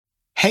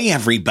Hey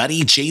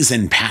everybody,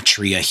 Jason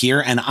Patria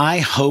here, and I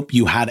hope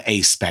you had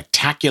a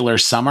spectacular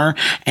summer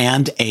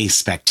and a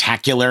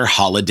spectacular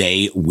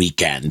holiday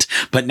weekend.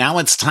 But now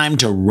it's time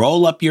to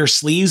roll up your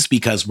sleeves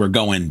because we're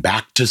going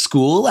back to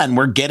school and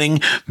we're getting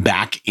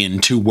back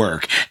into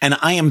work. And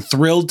I am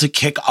thrilled to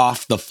kick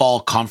off the fall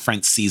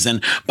conference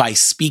season by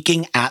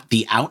speaking at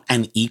the Out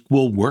and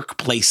Equal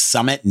Workplace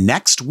Summit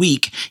next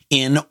week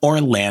in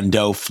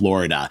Orlando,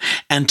 Florida.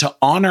 And to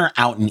honor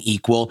Out and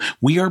Equal,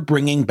 we are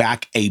bringing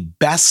back a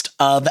best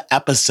of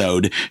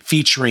episode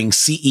featuring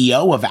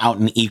CEO of Out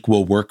and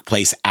Equal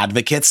Workplace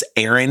Advocates,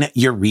 Erin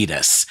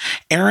Uritus.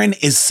 Erin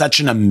is such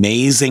an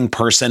amazing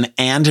person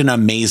and an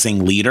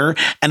amazing leader,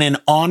 and in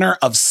honor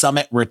of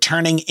Summit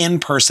returning in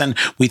person,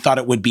 we thought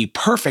it would be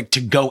perfect to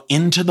go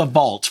into the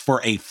vault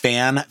for a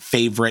fan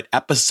favorite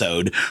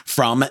episode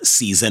from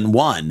season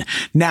 1.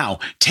 Now,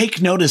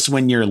 take notice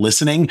when you're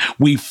listening,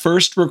 we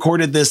first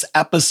recorded this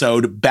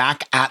episode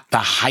back at the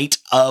height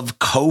of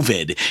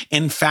COVID.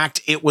 In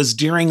fact, it was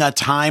during a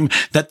time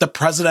that the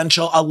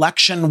presidential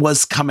election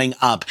was coming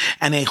up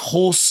and a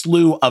whole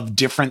slew of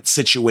different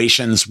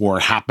situations were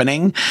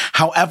happening.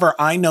 However,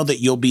 I know that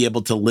you'll be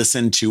able to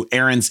listen to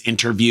Erin's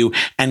interview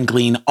and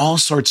glean all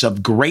sorts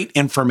of great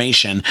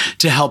information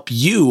to help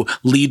you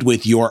lead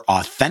with your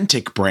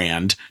authentic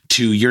brand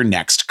to your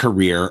next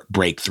career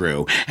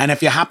breakthrough. And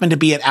if you happen to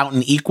be at Out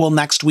and Equal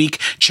next week,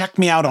 check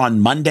me out on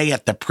Monday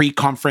at the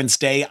pre-conference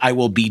day. I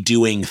will be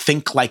doing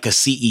Think Like a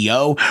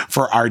CEO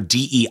for our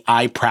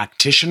DEI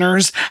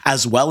practitioners,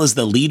 as well as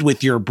the Lead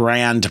with Your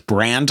Brand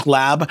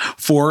Lab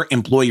for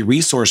employee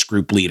resource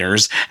group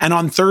leaders. And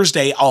on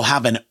Thursday, I'll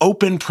have an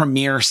open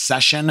premiere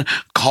session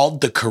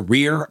called the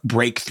Career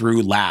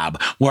Breakthrough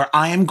Lab, where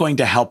I am going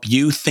to help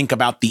you think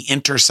about the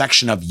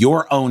intersection of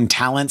your own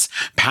talents,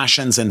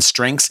 passions, and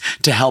strengths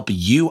to help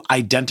you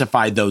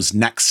identify those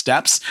next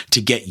steps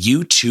to get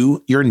you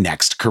to your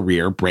next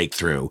career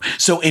breakthrough.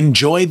 So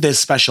enjoy this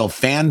special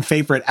fan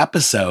favorite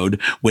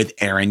episode with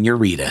Erin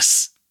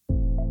Uritus.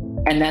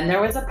 And then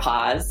there was a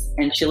pause,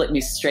 and she looked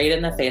me straight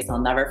in the face. I'll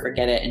never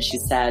forget it. And she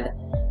said,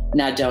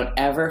 "Now don't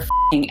ever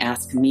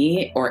ask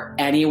me or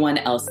anyone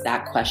else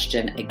that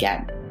question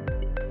again."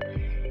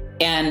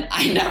 And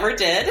I never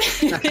did.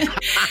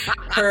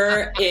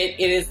 It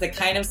is the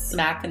kind of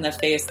smack in the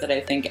face that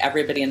I think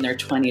everybody in their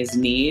 20s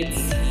needs.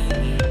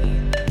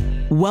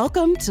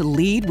 Welcome to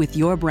Lead with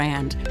Your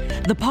Brand,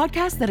 the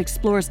podcast that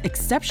explores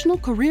exceptional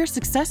career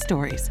success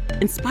stories,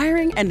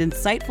 inspiring and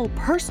insightful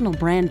personal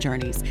brand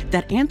journeys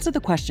that answer the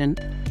question,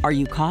 are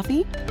you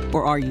coffee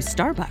or are you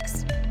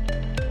Starbucks?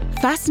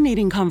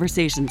 Fascinating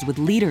conversations with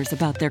leaders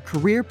about their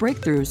career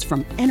breakthroughs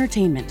from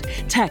entertainment,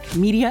 tech,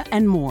 media,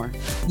 and more.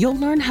 You'll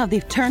learn how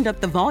they've turned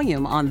up the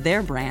volume on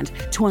their brand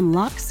to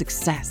unlock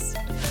success.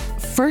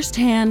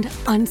 Firsthand,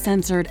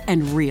 uncensored,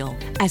 and real,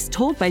 as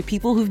told by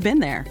people who've been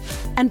there.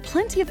 And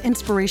plenty of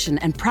inspiration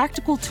and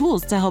practical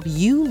tools to help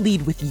you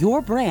lead with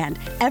your brand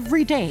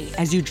every day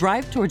as you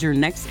drive towards your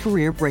next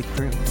career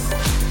breakthrough.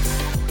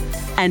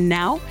 And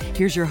now,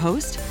 here's your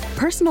host,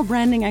 personal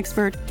branding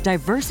expert,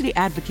 diversity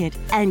advocate,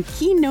 and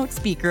keynote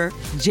speaker,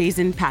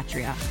 Jason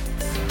Patria.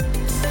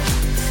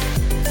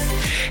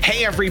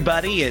 Hey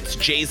everybody, it's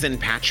Jason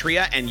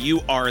Patria, and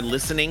you are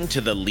listening to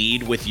the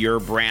Lead with Your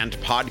Brand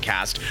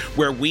podcast,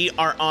 where we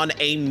are on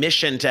a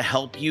mission to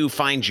help you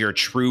find your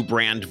true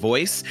brand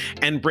voice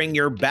and bring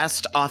your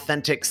best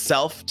authentic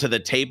self to the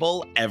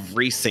table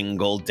every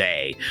single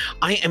day.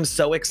 I am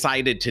so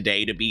excited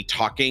today to be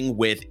talking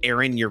with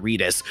Erin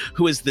Uritus,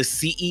 who is the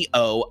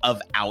CEO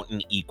of Out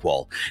and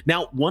Equal.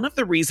 Now, one of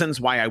the reasons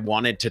why I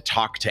wanted to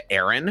talk to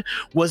Erin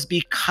was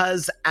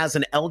because as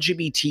an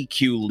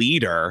LGBTQ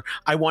leader,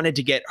 I wanted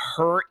to get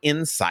her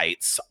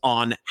insights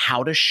on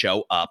how to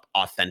show up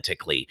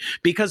authentically.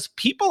 Because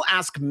people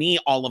ask me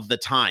all of the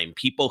time,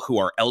 people who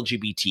are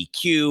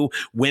LGBTQ,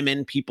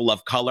 women, people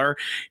of color,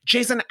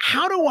 Jason,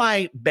 how do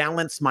I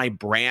balance my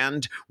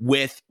brand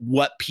with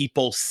what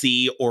people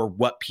see or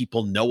what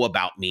people know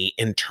about me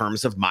in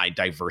terms of my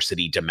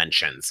diversity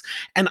dimensions?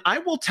 And I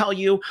will tell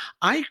you,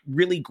 I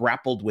really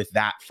grappled with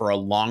that for a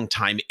long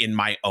time in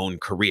my own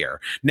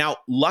career. Now,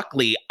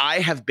 luckily, I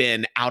have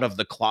been out of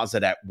the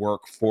closet at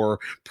work for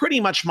pretty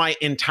much my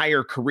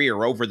entire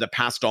career over the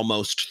past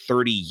almost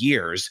 30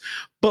 years.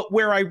 But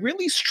where I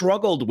really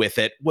struggled with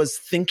it was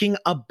thinking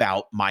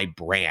about my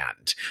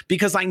brand,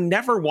 because I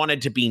never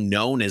wanted to be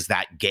known as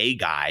that gay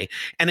guy.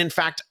 And in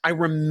fact, I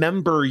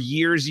remember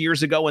years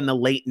ago in the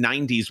late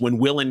 90s when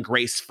Will and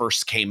Grace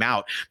first came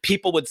out,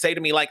 people would say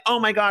to me like, "Oh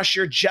my gosh,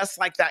 you're just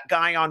like that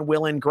guy on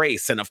Will and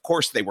Grace." And of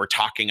course, they were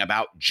talking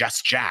about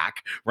Just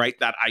Jack, right?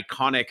 That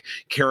iconic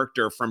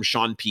character from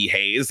Sean P.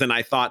 Hayes. And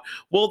I thought,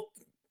 well,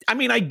 I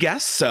mean, I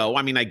guess so.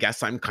 I mean, I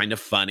guess I'm kind of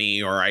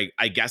funny, or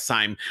I guess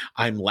I'm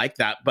like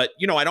that. But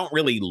I don't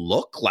really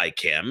look like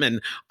him,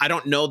 and I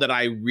don't know that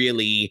I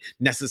really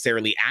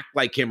necessarily act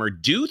like him or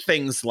do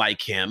things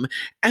like him.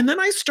 And then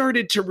I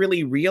started to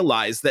really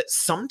realize that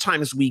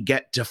sometimes we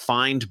get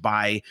defined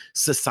by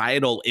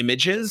societal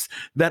images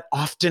that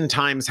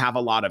oftentimes have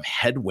a lot of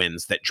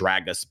headwinds that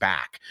drag us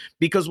back.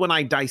 Because when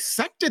I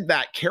dissected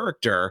that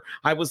character,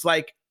 I was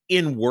like,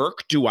 in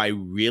work, do I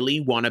really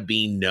want to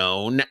be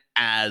known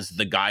as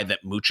the guy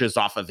that mooches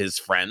off of his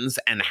friends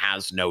and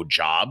has no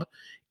job?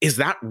 Is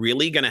that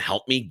really going to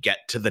help me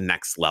get to the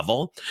next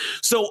level?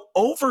 So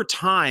over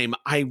time,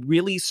 I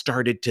really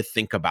started to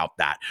think about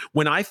that.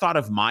 When I thought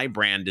of my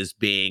brand as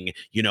being,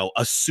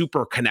 a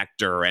super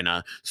connector and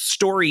a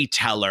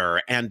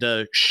storyteller and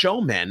a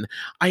showman,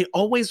 I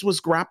always was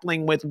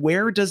grappling with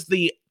where does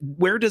the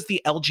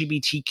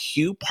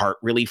LGBTQ part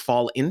really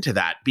fall into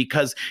that?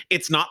 Because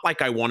it's not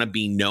like I want to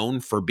be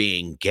known for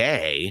being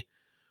gay.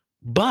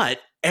 But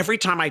every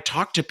time I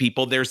talk to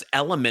people, there's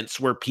elements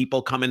where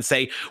people come and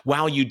say,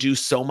 wow, you do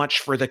so much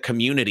for the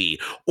community.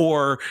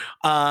 Or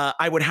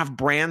I would have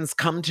brands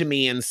come to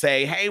me and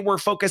say, hey, we're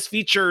Focus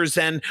Features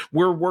and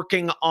we're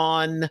working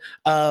on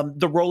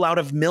the rollout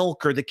of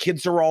milk, or the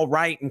kids are all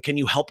right. And can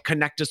you help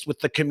connect us with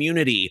the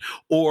community?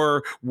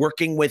 Or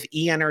working with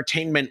E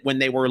Entertainment when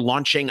they were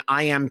launching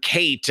I Am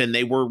Kate, and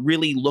they were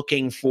really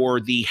looking for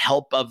the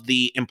help of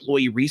the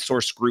employee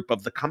resource group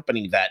of the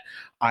company that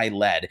I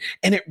led.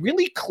 And it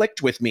really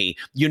clicked with me.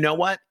 You know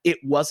what? It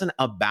wasn't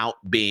about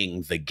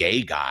being the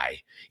gay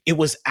guy. It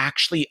was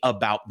actually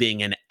about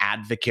being an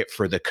advocate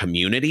for the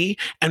community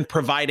and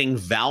providing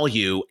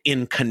value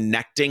in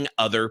connecting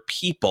other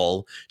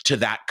people to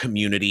that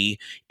community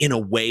in a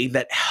way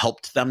that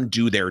helped them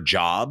do their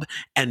job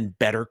and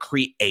better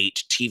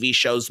create TV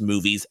shows,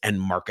 movies, and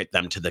market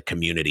them to the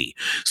community.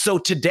 So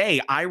today,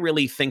 I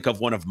really think of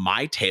one of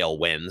my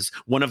tailwinds,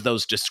 one of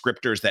those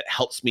descriptors that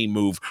helps me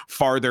move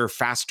farther,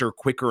 faster,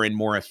 quicker, and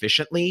more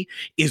efficiently,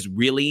 is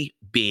really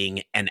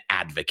being an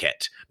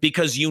advocate.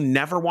 Because you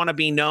never want to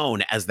be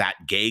known as that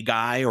gay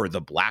guy or the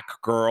black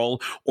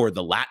girl or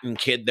the Latin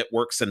kid that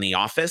works in the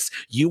office.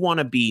 You want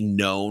to be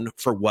known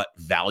for what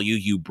value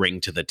you bring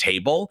to the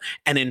table.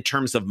 And in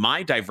terms of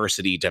my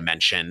diversity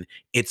dimension,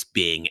 it's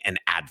being an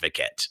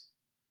advocate.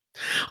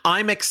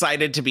 I'm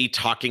excited to be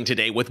talking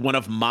today with one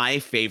of my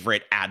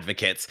favorite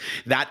advocates.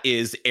 That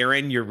is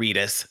Erin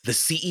Uritus, the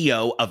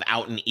CEO of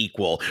Out and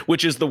Equal,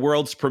 which is the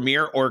world's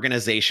premier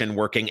organization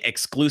working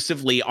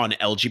exclusively on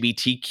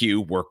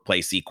LGBTQ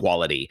workplace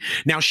equality.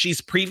 Now,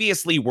 she's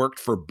previously worked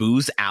for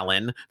Booz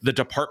Allen, the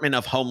Department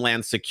of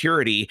Homeland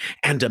Security,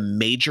 and a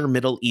major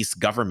Middle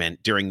East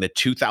government during the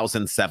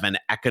 2007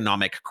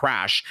 economic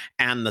crash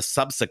and the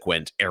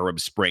subsequent Arab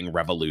Spring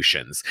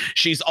revolutions.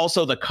 She's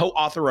also the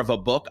co-author of a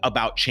book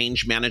about change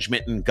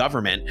management in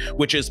government,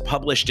 which is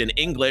published in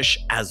English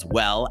as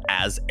well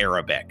as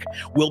Arabic.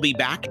 We'll be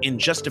back in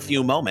just a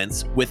few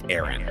moments with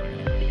Erin.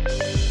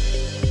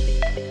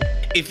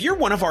 If you're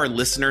one of our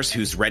listeners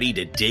who's ready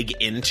to dig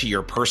into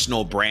your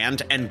personal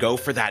brand and go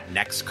for that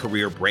next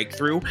career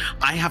breakthrough,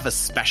 I have a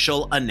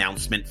special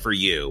announcement for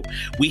you.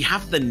 We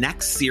have the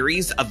next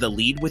series of the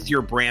Lead with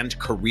Your Brand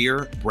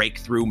Career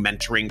Breakthrough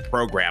Mentoring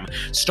Program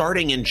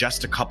starting in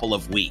just a couple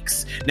of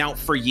weeks. Now,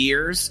 for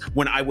years,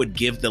 when I would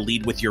give the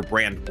Lead with Your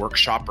Brand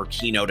workshop or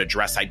keynote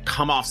address, I'd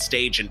come off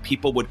stage and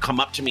people would come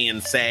up to me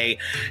and say,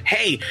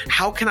 hey,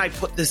 how can I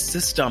put this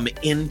system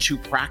into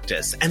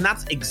practice? And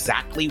that's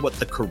exactly what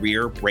the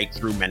Career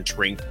Breakthrough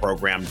Mentoring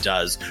Program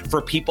does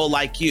for people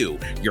like you.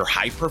 You're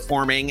high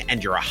performing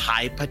and you're a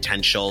high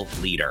potential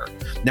leader.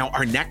 Now,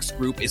 our next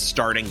group is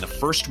starting the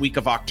first week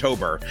of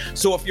October.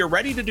 So if you're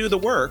ready to do the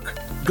work,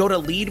 go to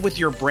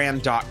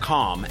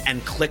leadwithyourbrand.com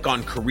and click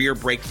on Career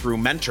Breakthrough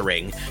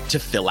Mentoring to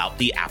fill out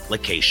the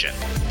application.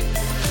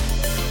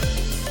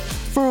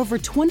 For over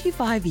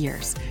 25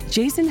 years,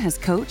 Jason has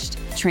coached,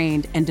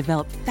 trained, and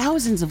developed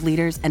thousands of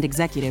leaders and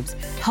executives,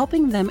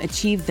 helping them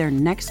achieve their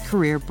next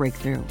career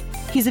breakthrough.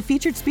 He's a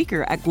featured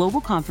speaker at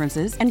global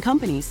conferences and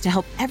companies to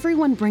help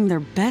everyone bring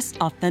their best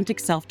authentic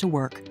self to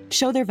work,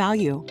 show their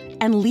value,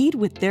 and lead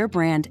with their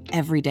brand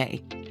every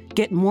day.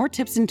 Get more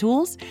tips and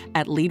tools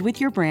at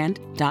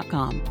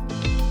leadwithyourbrand.com.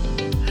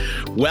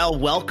 Well,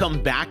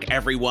 welcome back,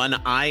 everyone.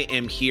 I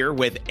am here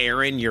with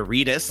Erin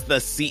Uritus, the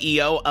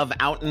CEO of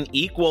Out and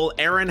Equal.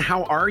 Erin,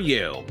 how are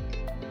you?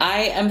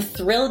 I am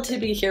thrilled to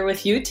be here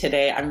with you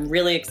today. I'm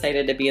really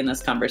excited to be in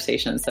this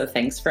conversation, so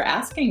thanks for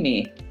asking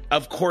me.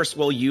 Of course.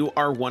 Well, you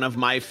are one of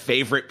my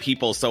favorite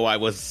people, so I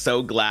was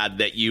so glad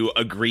that you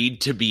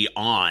agreed to be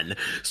on.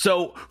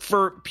 So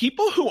for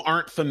people who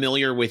aren't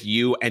familiar with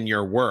you and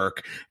your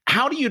work,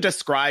 how do you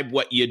describe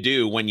what you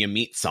do when you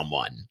meet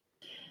someone?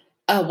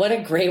 What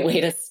a great way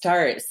to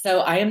start.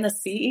 So I am the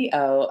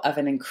CEO of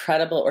an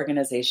incredible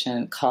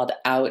organization called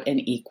Out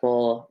and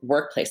Equal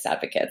Workplace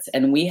Advocates.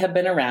 And we have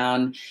been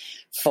around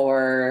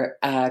for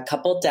a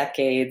couple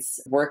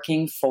decades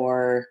working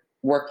for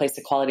workplace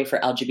equality for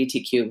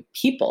LGBTQ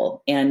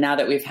people. And now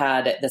that we've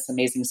had this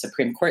amazing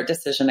Supreme Court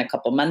decision a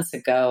couple months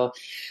ago,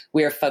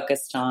 we are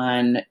focused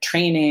on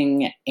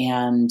training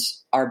and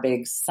our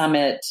big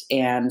summit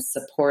and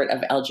support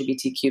of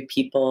LGBTQ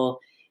people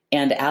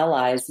and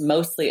allies,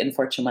 mostly in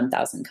Fortune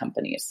 1000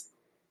 companies.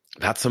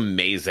 That's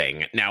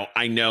amazing. Now,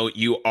 I know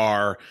you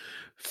are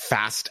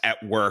fast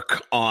at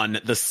work on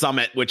the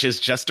summit, which is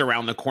just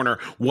around the corner.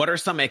 What are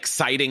some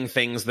exciting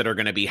things that are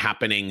going to be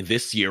happening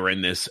this year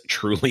in this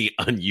truly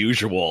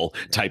unusual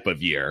type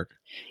of year?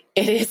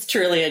 It is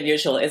truly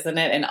unusual, isn't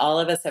it? And all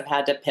of us have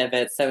had to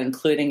pivot, so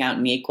including Out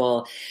and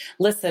Equal.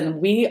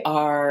 Listen, we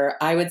are,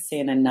 I would say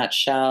in a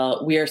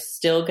nutshell, we are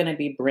still going to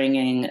be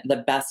bringing the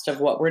best of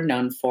what we're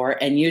known for.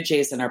 And you,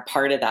 Jason, are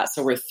part of that.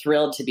 So we're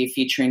thrilled to be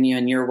featuring you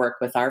and your work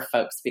with our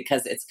folks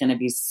because it's going to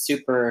be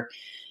super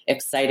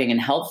exciting and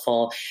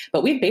helpful.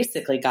 But we've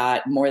basically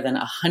got more than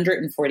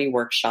 140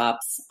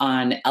 workshops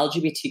on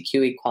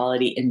LGBTQ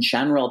equality in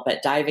general,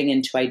 but diving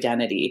into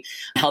identity,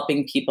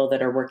 helping people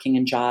that are working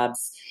in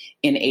jobs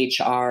in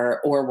HR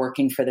or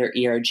working for their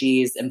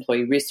ERGs,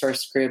 employee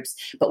resource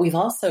groups. But we've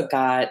also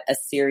got a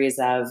series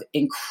of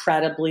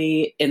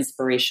incredibly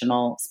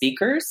inspirational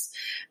speakers,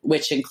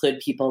 which include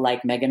people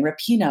like Megan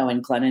Rapinoe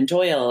and Glennon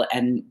Doyle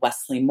and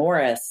Wesley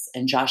Morris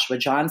and Joshua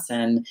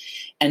Johnson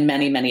and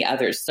many, many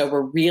others. So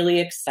we're really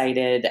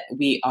excited.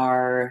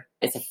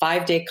 It's a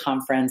 5-day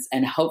conference,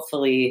 and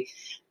hopefully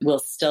we'll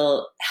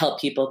still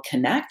help people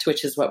connect,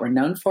 which is what we're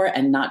known for,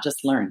 and not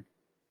just learn.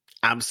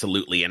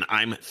 Absolutely. And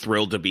I'm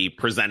thrilled to be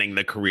presenting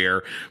the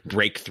Career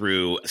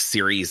Breakthrough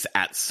series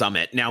at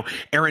Summit. Now,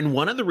 Erin,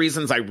 one of the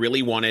reasons I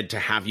really wanted to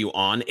have you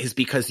on is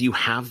because you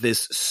have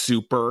this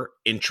super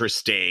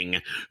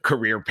interesting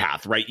career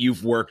path, right?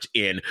 You've worked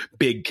in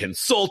big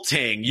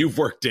consulting, you've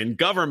worked in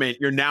government,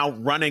 you're now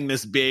running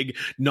this big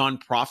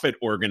nonprofit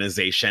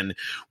organization.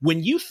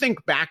 When you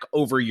think back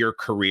over your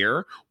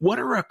career, what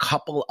are a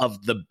couple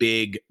of the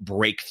big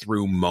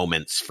breakthrough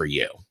moments for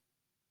you?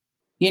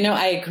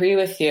 I agree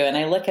with you. And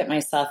I look at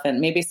myself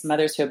and maybe some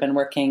others who have been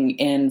working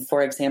in,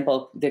 for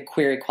example, the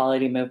queer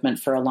equality movement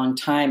for a long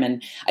time.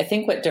 And I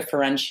think what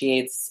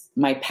differentiates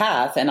my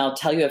path, and I'll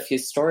tell you a few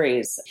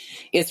stories,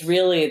 is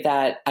really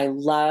that I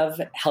love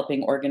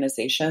helping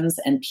organizations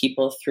and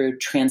people through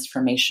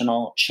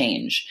transformational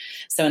change.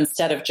 So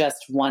instead of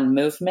just one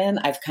movement,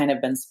 I've kind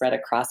of been spread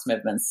across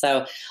movements.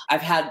 So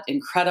I've had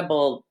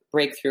incredible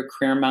breakthrough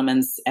career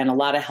moments and a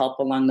lot of help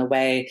along the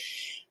way.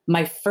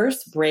 My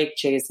first break,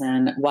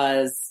 Jason,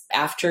 was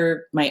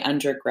after my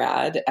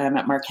undergrad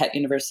at Marquette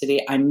University.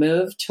 I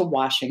moved to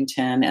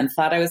Washington and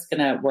thought I was going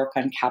to work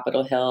on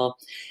Capitol Hill,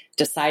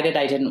 decided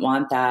I didn't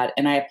want that.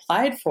 And I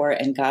applied for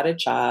and got a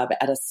job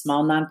at a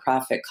small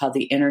nonprofit called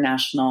the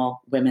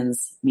International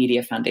Women's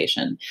Media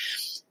Foundation.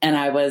 And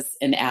I was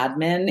an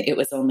admin. It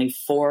was only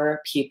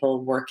 4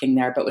 people working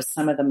there, but with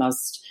some of the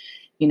most,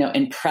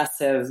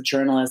 impressive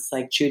journalists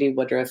like Judy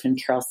Woodruff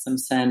and Carol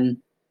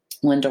Simpson,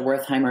 Linda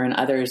Wertheimer, and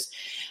others.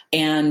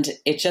 And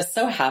it just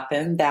so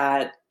happened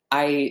that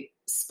I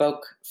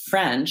spoke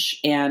French.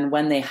 And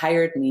when they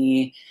hired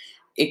me,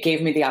 it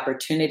gave me the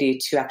opportunity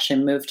to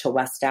actually move to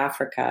West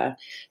Africa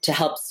to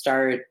help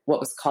start what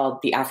was called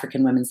the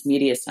African Women's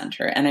Media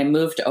Center. And I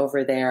moved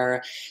over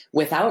there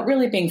without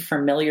really being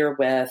familiar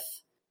with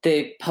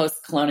the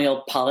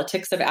post-colonial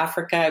politics of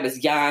Africa. I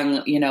was young,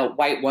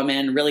 white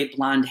woman, really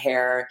blonde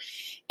hair.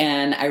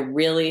 And I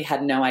really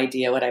had no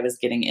idea what I was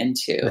getting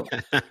into.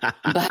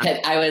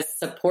 But I was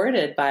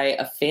supported by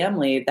a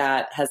family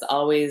that has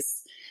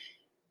always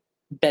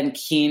been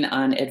keen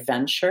on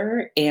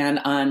adventure and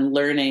on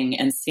learning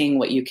and seeing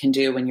what you can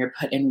do when you're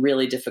put in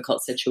really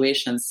difficult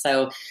situations.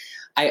 So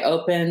I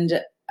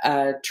opened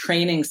a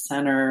training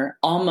center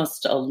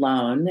almost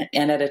alone,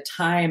 and at a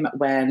time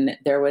when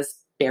there was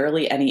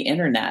barely any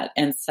internet.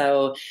 And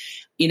so,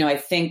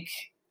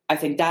 I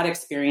think that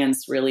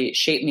experience really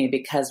shaped me,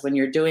 because when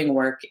you're doing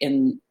work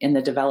in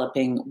the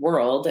developing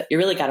world, you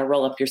really got to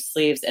roll up your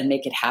sleeves and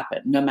make it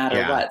happen no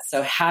matter what.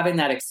 So having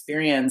that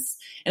experience,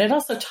 and it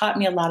also taught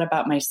me a lot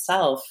about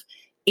myself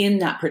in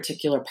that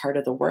particular part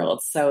of the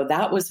world. So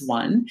that was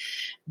one.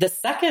 The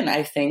second,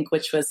 I think,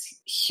 which was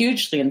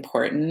hugely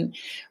important,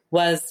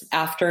 was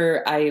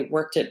after I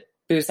worked at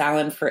Booz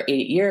Allen for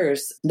 8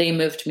 years, they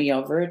moved me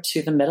over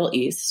to the Middle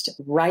East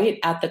right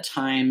at the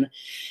time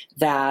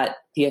that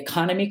the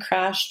economy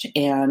crashed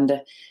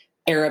and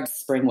Arab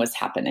Spring was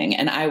happening.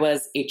 And I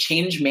was a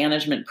change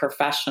management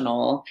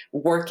professional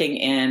working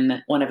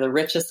in one of the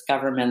richest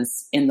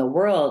governments in the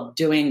world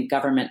doing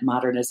government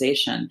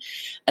modernization,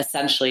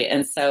 essentially.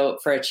 And so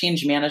for a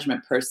change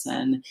management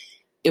person,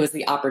 it was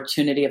the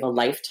opportunity of a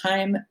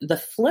lifetime. The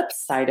flip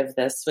side of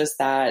this was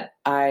that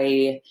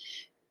I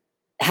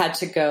had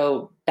to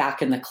go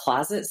back in the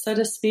closet, so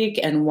to speak,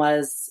 and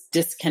was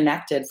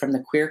disconnected from the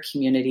queer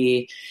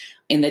community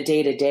in the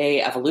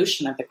day-to-day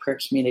evolution of the queer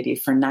community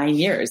for 9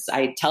 years.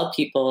 I tell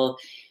people,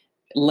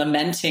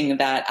 lamenting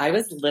that I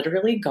was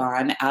literally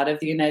gone out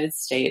of the United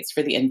States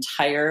for the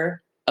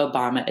entire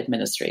Obama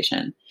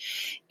administration.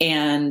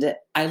 And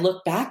I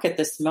look back at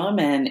this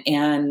moment,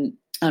 and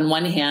on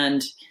one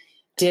hand,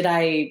 Did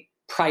I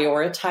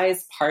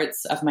prioritize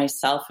parts of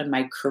myself and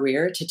my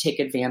career to take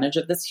advantage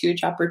of this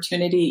huge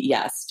opportunity?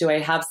 Yes. Do I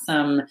have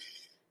some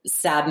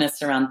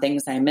sadness around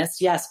things I missed?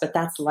 Yes, but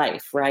that's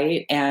life,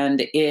 right?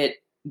 And it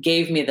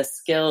gave me the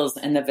skills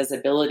and the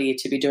visibility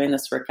to be doing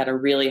this work at a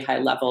really high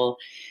level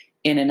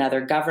in another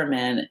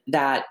government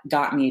that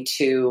got me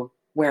to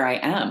where I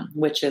am,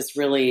 which is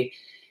really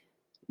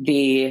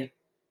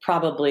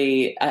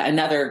probably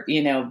another,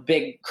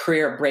 big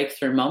career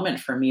breakthrough moment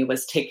for me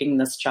was taking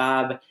this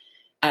job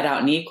at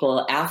Out and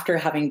Equal after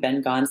having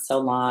been gone so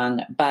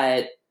long,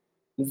 but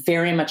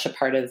very much a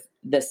part of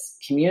this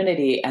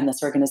community and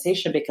this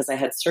organization because I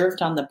had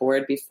served on the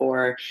board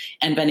before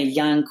and been a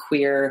young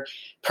queer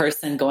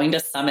person going to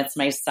summits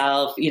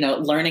myself,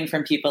 learning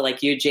from people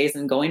like you,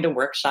 Jason, going to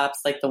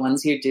workshops like the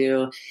ones you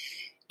do.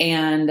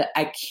 And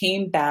I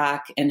came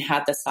back and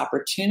had this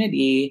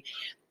opportunity,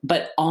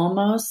 but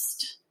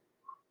almost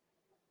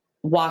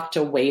walked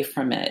away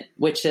from it,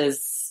 which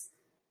is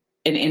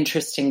an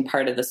interesting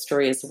part of the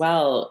story as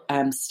well,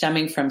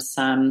 stemming from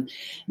some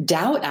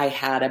doubt I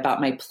had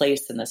about my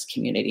place in this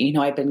community.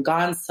 I've been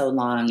gone so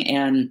long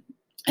and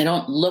I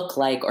don't look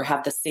like or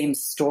have the same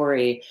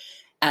story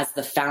as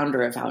the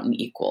founder of Out and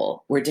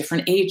Equal. We're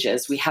different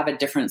ages. We have a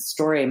different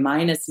story.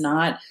 Mine is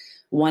not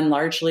one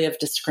largely of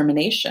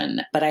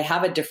discrimination, but I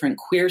have a different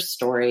queer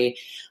story.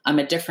 I'm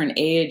a different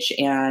age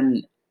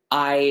and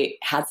I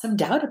had some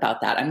doubt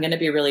about that. I'm going to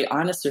be really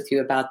honest with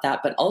you about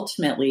that. But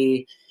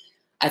ultimately,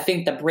 I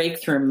think the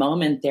breakthrough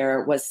moment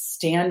there was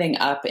standing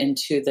up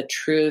into the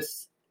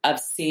truth of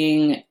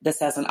seeing this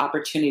as an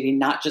opportunity,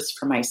 not just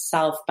for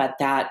myself, but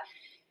that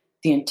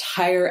the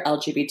entire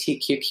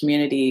LGBTQ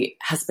community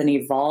has been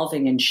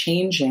evolving and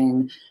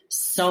changing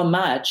so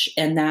much,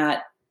 and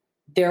that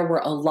there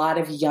were a lot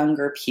of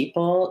younger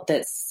people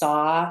that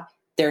saw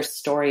their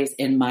stories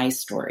in my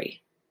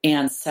story.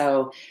 And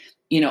so,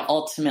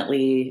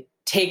 ultimately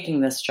taking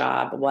this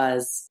job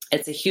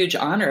it's a huge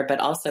honor, but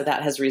also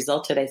that has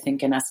resulted, I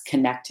think, in us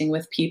connecting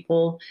with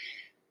people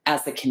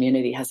as the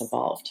community has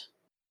evolved.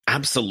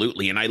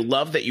 Absolutely. And I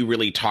love that you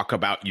really talk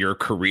about your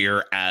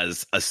career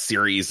as a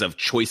series of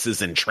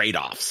choices and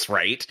trade-offs,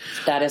 right?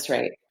 That is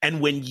right. And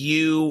when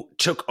you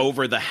took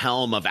over the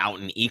helm of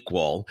Out and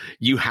Equal,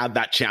 you had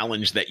that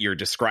challenge that you're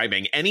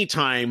describing.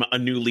 Anytime a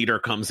new leader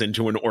comes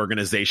into an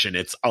organization,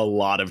 it's a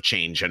lot of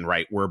change. And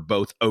right, we're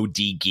both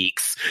OD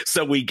geeks.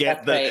 So we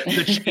get the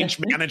change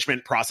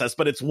management process,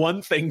 but it's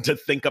one thing to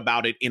think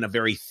about it in a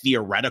very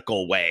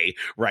theoretical way,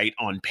 right,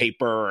 on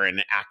paper or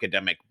an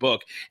academic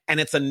book. And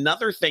it's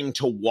another thing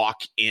to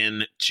walk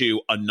into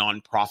a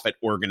nonprofit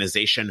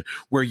organization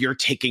where you're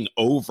taking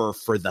over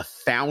for the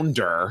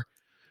founder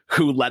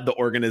who led the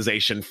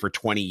organization for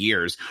 20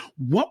 years.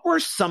 What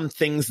were some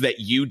things that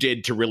you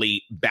did to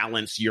really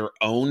balance your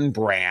own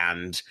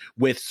brand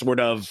with sort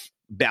of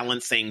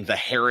balancing the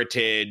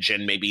heritage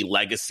and maybe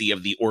legacy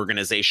of the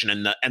organization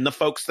and the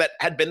folks that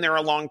had been there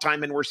a long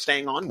time and were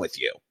staying on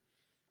with you?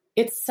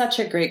 It's such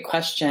a great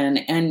question.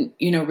 And,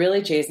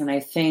 really, Jason, I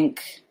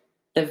think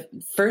the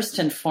first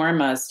and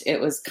foremost, it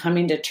was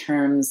coming to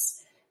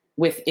terms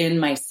within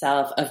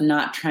myself of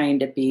not trying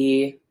to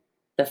be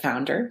the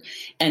founder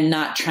and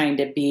not trying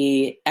to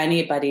be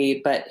anybody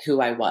but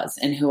who I was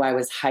and who I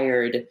was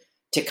hired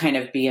to kind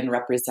of be and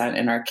represent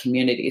in our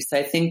community. So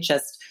I think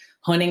just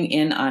honing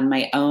in on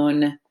my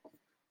own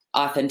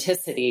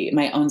authenticity,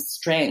 my own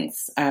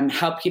strengths,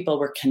 how people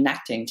were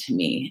connecting to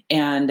me.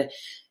 And,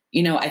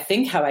 I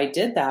think how I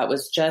did that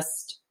was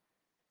just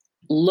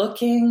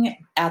looking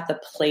at the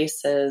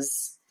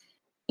places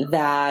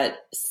that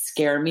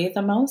scare me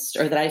the most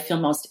or that I feel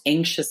most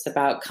anxious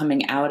about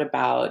coming out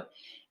about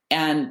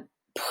and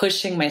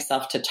pushing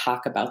myself to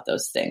talk about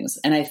those things.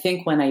 And I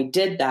think when I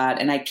did that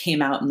and I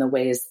came out in the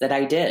ways that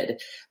I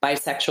did,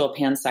 bisexual,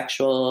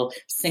 pansexual,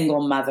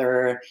 single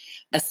mother,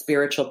 a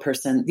spiritual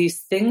person, these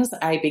things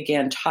I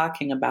began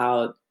talking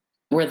about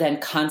were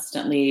then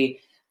constantly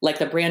like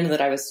the brand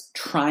that I was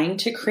trying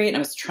to create and I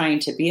was trying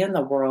to be in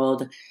the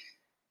world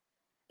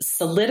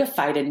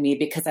solidified in me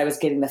because I was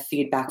getting the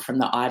feedback from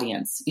the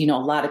audience. A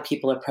lot of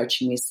people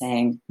approaching me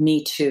saying,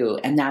 me too,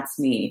 and that's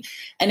me.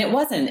 And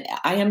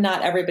I am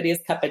not everybody's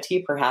cup of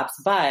tea perhaps,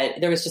 but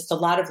there was just a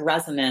lot of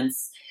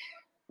resonance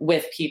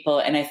with people.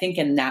 And I think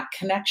in that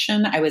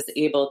connection, I was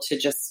able to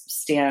just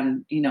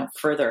stand,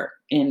 further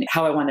in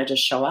how I wanted to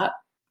show up.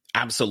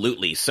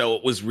 Absolutely. So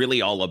it was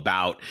really all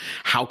about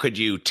how could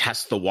you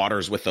test the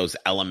waters with those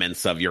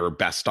elements of your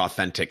best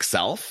authentic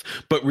self,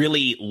 but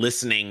really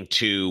listening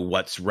to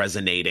what's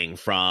resonating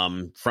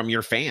from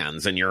your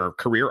fans and your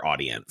career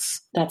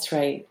audience. That's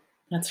right.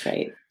 That's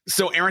right.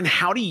 So Erin,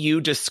 how do you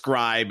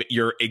describe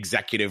your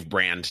executive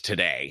brand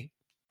today?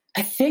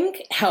 I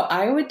think how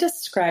I would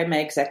describe my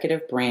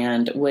executive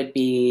brand would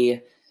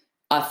be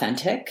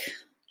authentic,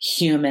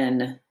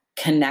 human,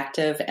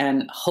 connective,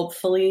 and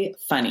hopefully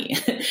funny.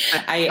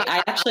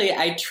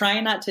 I try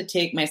not to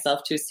take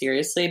myself too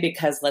seriously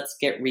because let's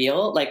get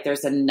real. Like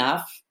there's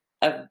enough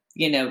of,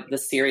 the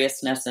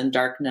seriousness and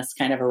darkness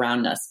kind of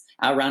around us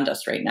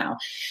right now.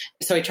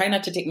 So I try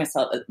not to take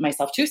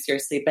myself too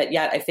seriously, but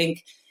yet I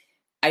think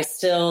I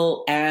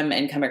still am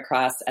and come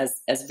across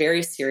as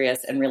very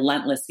serious and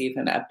relentless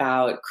even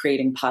about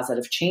creating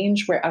positive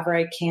change wherever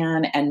I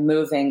can and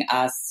moving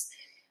us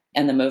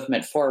and the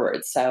movement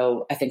forward.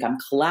 So I think I'm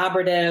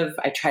collaborative.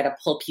 I try to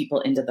pull people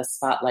into the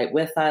spotlight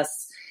with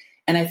us.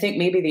 And I think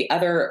maybe the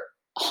other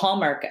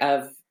hallmark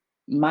of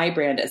my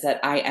brand is that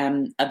I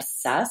am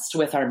obsessed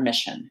with our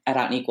mission at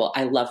Out and Equal.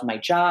 I love my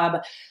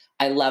job.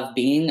 I love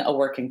being a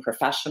working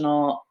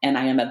professional, and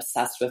I am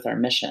obsessed with our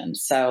mission.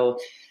 So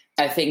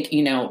I think,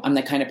 I'm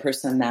the kind of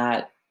person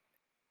that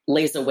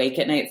lays awake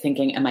at night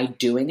thinking, am I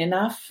doing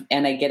enough?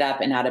 And I get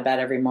up and out of bed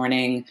every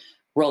morning,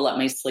 roll up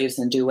my sleeves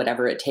and do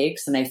whatever it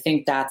takes. And I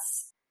think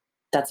that's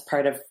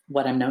part of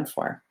what I'm known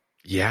for.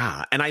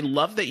 Yeah. And I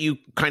love that you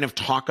kind of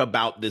talk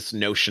about this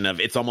notion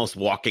of it's almost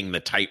walking the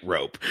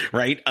tightrope,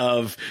 right?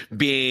 Of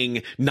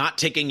being not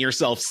taking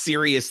yourself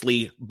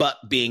seriously, but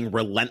being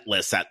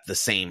relentless at the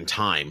same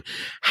time.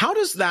 How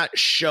does that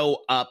show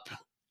up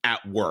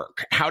at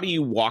work? How do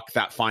you walk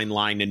that fine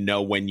line and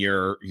know when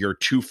you're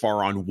too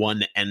far on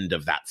one end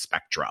of that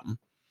spectrum?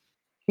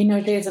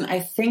 Jason, I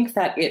think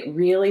that it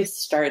really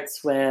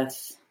starts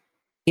with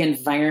the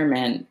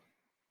environment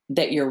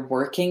that you're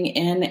working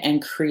in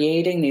and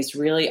creating these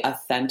really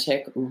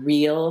authentic,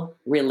 real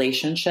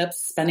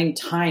relationships, spending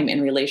time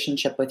in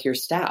relationship with your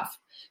staff,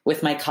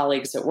 with my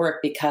colleagues at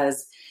work,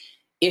 because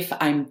if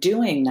I'm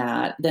doing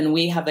that, then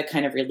we have the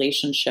kind of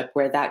relationship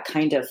where that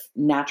kind of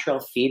natural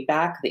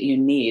feedback that you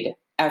need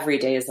every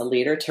day as a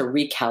leader to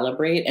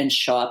recalibrate and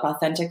show up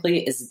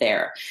authentically is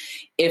there.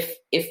 If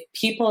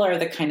people are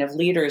the kind of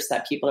leaders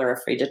that people are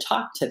afraid to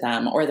talk to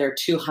them, or they're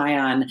too high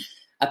on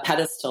a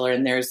pedestal,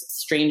 and there's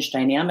strange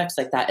dynamics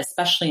like that,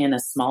 especially in a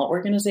small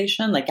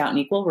organization like Out and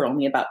Equal, we're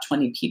only about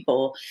 20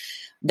 people.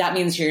 That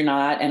means you're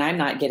not, and I'm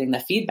not getting the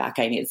feedback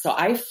I need. So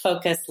I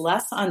focus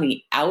less on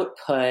the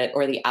output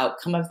or the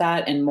outcome of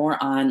that and more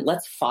on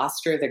let's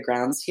foster the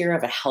grounds here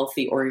of a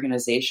healthy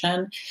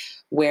organization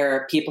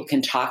where people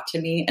can talk to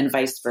me and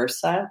vice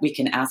versa. We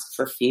can ask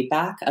for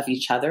feedback of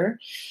each other.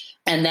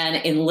 And then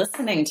in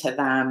listening to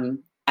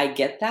them, I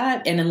get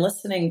that. And in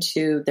listening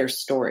to their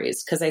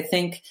stories, because I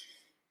think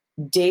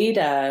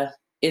data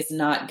is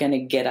not going to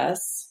get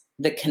us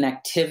the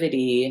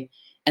connectivity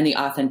and the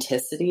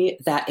authenticity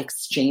that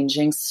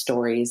exchanging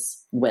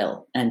stories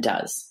will and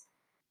does.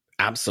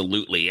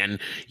 Absolutely. And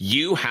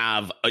you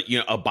have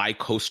a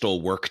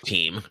bi-coastal work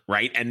team,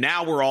 right? And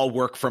now we're all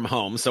work from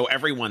home. So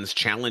everyone's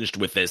challenged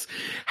with this.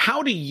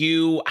 How do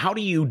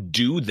you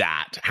do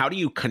that? How do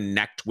you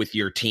connect with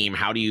your team?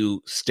 How do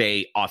you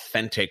stay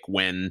authentic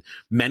when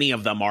many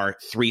of them are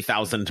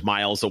 3,000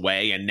 miles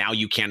away and now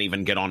you can't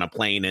even get on a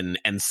plane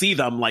and see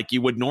them like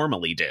you would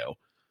normally do?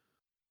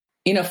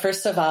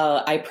 First of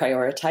all, I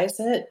prioritize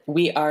it.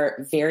 We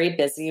are very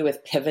busy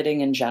with pivoting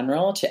in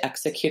general to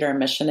execute our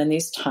mission in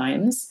these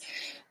times.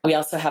 We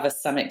also have a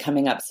summit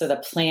coming up, so the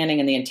planning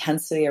and the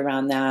intensity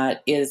around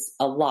that is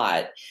a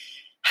lot.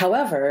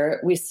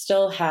 However, we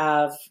still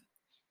have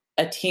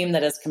a team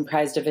that is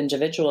comprised of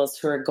individuals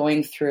who are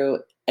going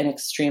through an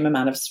extreme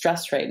amount of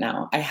stress right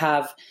now. I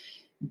have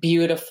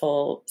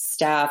beautiful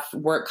staff,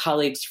 work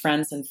colleagues,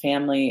 friends, and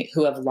family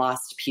who have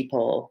lost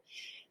people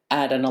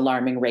at an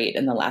alarming rate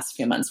in the last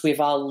few months. We've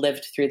all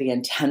lived through the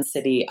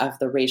intensity of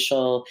the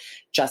racial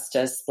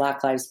justice,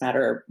 Black Lives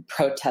Matter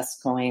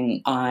protests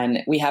going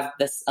on. We have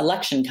this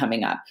election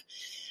coming up,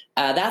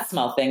 that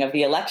small thing of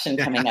the election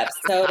coming up.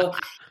 So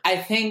I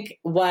think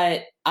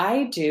what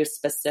I do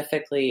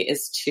specifically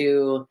is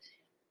to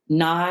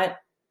not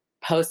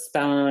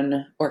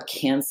postpone or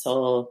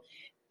cancel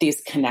these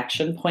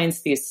connection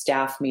points, these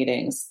staff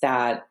meetings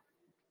that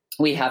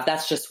we have.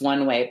 That's just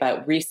one way.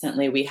 But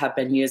recently we have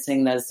been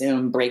using the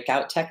Zoom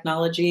breakout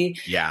technology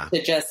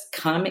to just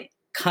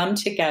come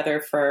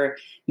together for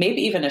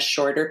maybe even a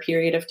shorter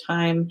period of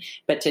time,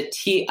 but to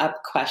tee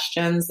up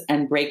questions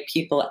and break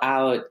people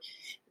out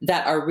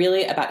that are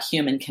really about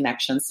human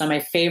connection. So my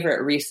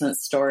favorite recent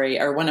story,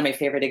 or one of my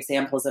favorite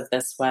examples of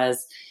this,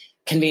 was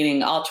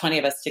convening all 20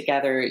 of us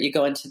together. You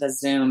go into the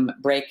Zoom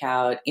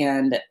breakout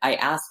and I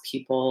ask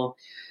people,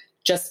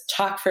 just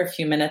talk for a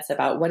few minutes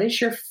about what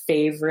is your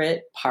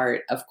favorite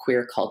part of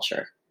queer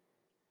culture?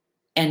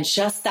 And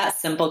just that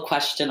simple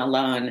question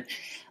alone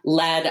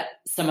led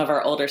some of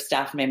our older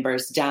staff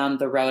members down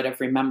the road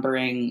of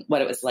remembering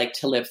what it was like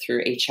to live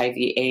through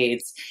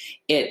HIV/AIDS.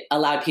 It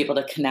allowed people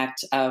to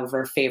connect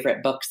over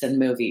favorite books and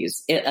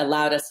movies. It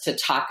allowed us to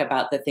talk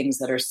about the things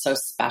that are so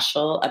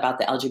special about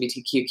the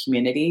LGBTQ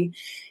community.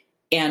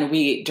 And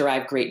we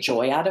derive great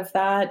joy out of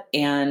that.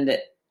 And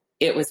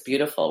it was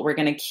beautiful. We're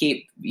going to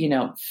keep,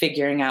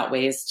 figuring out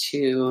ways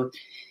to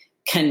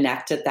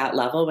connect at that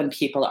level when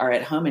people are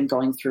at home and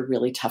going through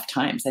really tough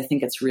times. I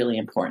think it's really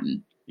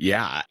important.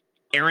 Yeah.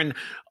 Erin,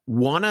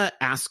 want to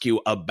ask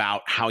you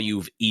about how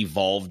you've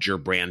evolved your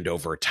brand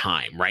over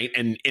time, right?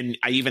 And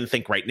I even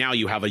think right now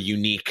you have a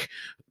unique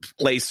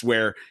place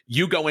where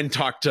you go and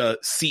talk to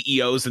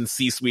CEOs and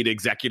C-suite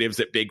executives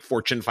at big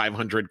Fortune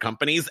 500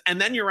 companies, and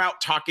then you're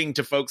out talking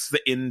to folks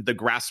in the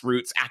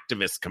grassroots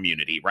activist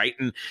community, right?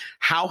 And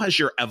how has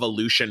your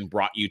evolution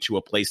brought you to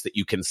a place that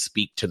you can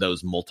speak to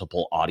those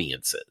multiple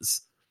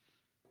audiences?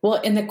 Well,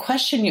 and the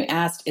question you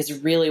asked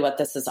is really what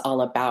this is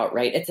all about,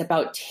 right? It's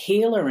about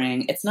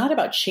tailoring. It's not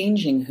about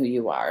changing who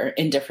you are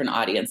in different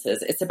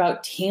audiences. It's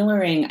about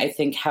tailoring, I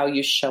think, how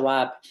you show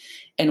up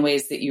in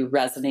ways that you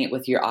resonate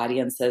with your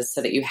audiences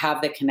so that you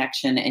have the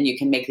connection and you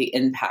can make the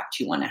impact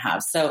you want to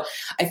have. So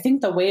I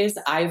think the ways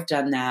I've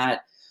done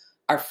that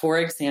are, for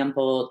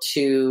example,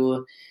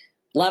 to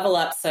level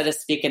up, so to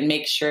speak, and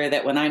make sure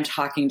that when I'm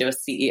talking to a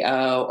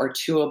CEO or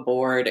to a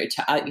board or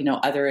to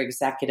other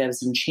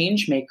executives and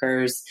change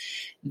makers,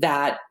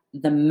 that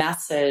the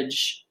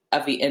message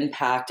of the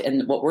impact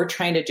and what we're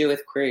trying to do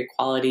with queer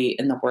equality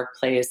in the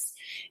workplace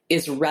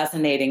is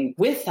resonating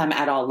with them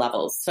at all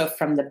levels. So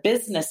from the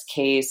business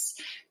case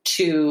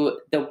to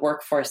the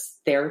workforce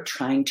they're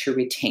trying to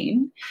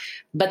retain.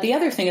 But the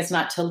other thing is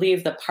not to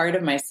leave the part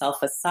of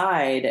myself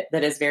aside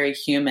that is very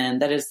human,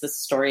 that is the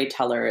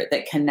storyteller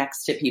that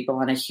connects to people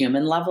on a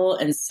human level.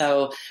 And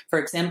so, for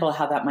example,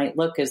 how that might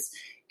look is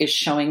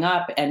showing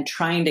up and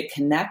trying to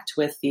connect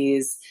with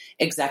these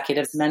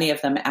executives, many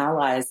of them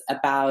allies,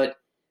 about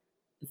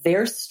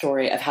their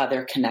story of how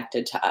they're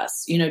connected to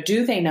us.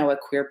 Do they know a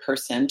queer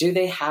person? Do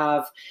they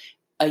have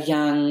a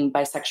young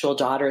bisexual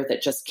daughter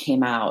that just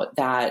came out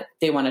that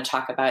they want to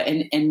talk about?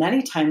 And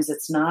many times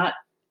it's not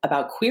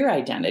about queer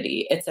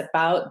identity. It's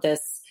about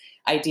this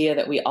idea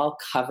that we all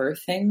cover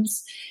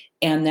things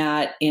and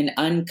that in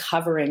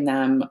uncovering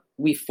them,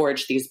 we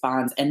forge these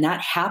bonds. And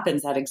that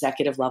happens at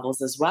executive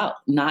levels as well,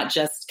 not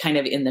just kind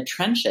of in the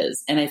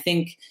trenches. And I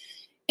think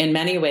in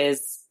many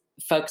ways,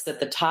 folks at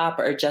the top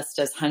are just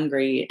as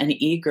hungry and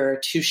eager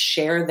to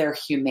share their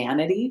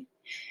humanity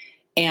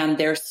and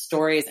their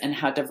stories and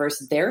how diverse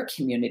their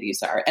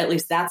communities are. At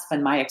least that's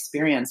been my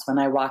experience when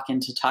I walk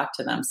in to talk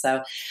to them.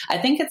 So I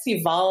think it's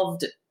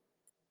evolved,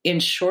 in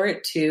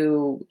short,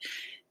 to,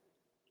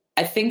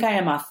 I think I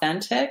am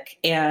authentic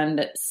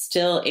and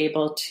still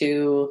able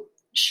to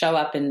show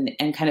up and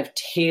kind of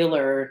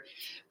tailor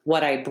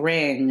what I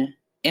bring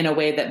in a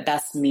way that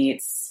best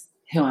meets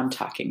who I'm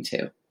talking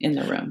to in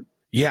the room.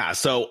 Yeah.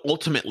 So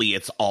ultimately,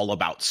 it's all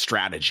about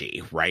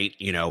strategy, right?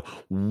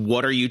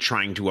 What are you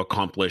trying to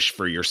accomplish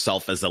for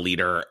yourself as a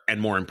leader? And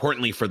more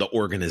importantly, for the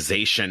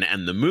organization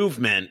and the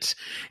movement?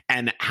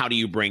 And how do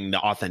you bring the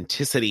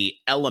authenticity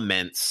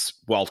elements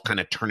while kind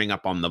of turning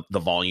up on the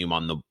volume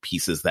on the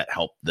pieces that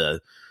help the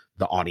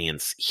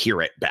audience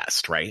hear it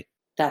best, right?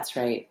 That's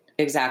right.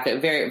 Exactly.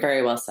 Very,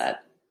 very well said.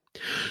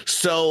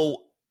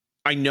 So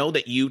I know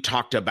that you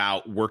talked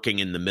about working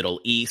in the Middle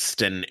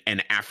East and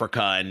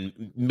Africa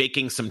and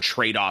making some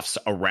trade-offs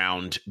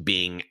around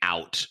being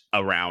out,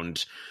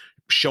 around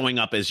showing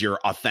up as your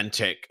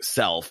authentic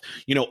self.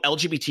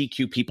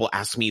 LGBTQ people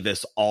ask me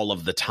this all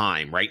of the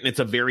time, right? And it's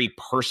a very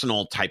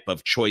personal type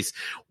of choice.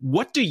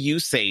 What do you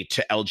say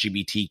to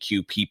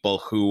LGBTQ people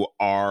who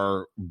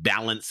are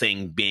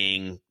balancing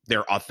being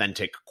their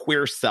authentic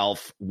queer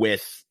self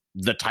with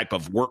the type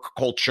of work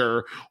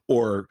culture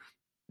or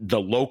the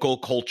local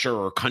culture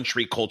or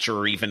country culture,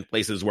 or even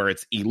places where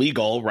it's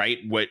illegal, right?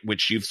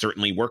 Which you've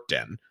certainly worked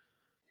in.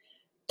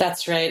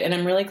 That's right. And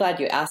I'm really glad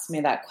you asked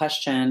me that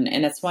question.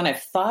 And it's one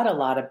I've thought a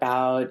lot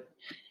about.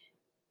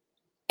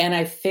 And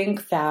I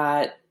think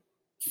that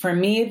for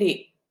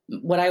me,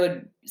 what I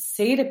would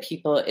say to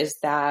people is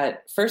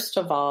that, first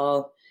of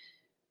all,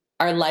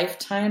 our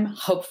lifetime,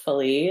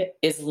 hopefully,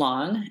 is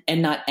long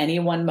and not any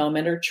one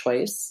moment or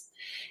choice.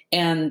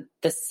 And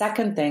the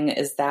second thing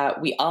is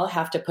that we all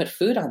have to put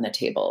food on the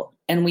table,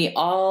 and we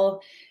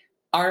all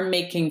are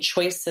making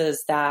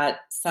choices that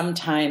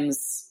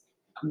sometimes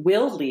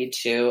will lead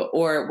to,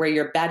 or where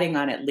you're betting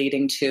on it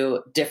leading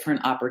to,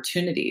 different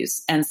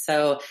opportunities. And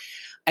so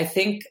I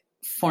think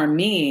for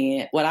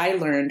me, what I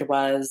learned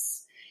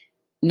was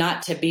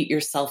not to beat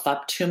yourself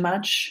up too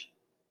much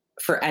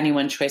for any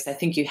one choice. I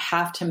think you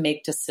have to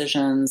make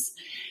decisions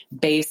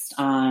based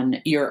on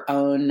your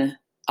own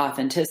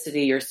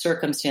authenticity, your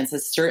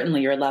circumstances,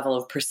 certainly your level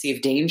of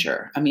perceived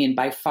danger. I mean,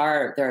 by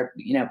far, there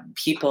are,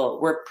 people,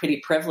 we're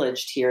pretty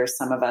privileged here,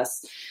 some of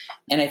us.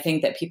 And I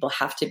think that people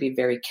have to be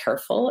very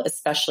careful,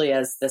 especially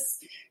as this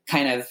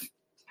kind of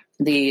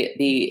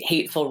the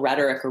hateful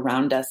rhetoric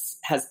around us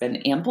has been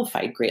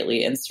amplified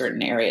greatly in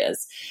certain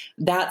areas.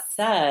 That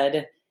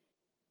said,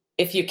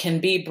 if you can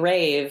be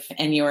brave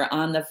and you're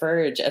on the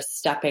verge of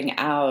stepping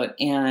out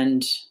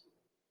and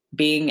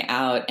being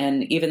out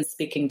and even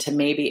speaking to,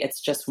 maybe it's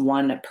just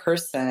one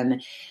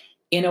person,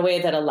 in a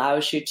way that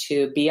allows you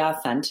to be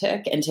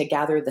authentic and to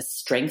gather the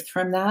strength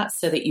from that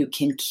so that you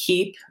can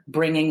keep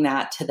bringing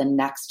that to the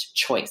next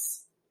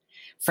choice.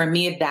 For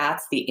me,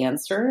 that's the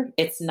answer.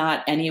 It's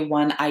not any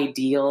one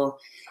ideal.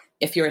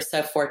 If you're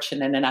so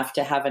fortunate enough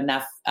to have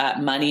enough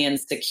money and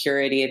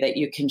security that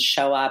you can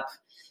show up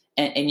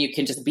and you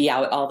can just be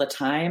out all the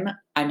time,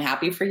 I'm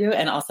happy for you.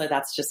 And also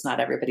that's just not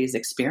everybody's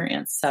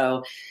experience.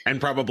 So,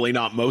 and probably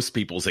not most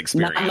people's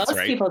experience, not most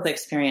right? people's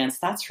experience.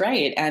 That's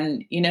right.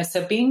 And,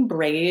 so being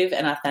brave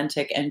and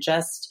authentic and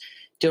just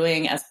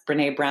doing, as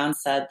Brene Brown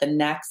said, the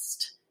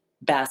next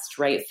best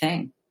right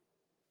thing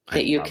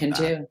that you can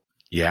do.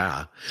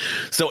 Yeah.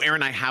 So,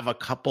 Erin, I have a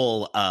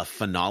couple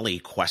finale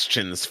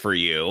questions for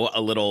you, a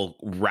little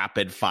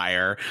rapid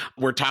fire.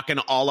 We're talking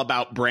all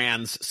about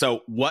brands.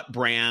 So what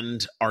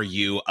brand are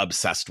you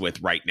obsessed with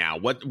right now?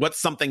 What's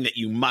something that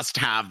you must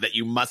have, that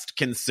you must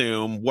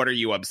consume? What are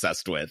you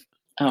obsessed with?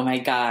 Oh my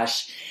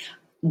gosh.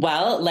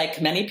 Well,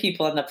 like many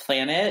people on the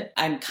planet,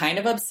 I'm kind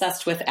of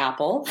obsessed with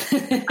Apple,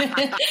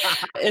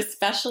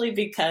 especially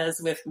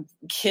because with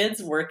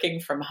kids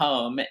working from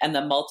home and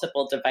the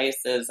multiple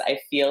devices, I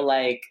feel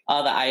like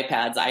all the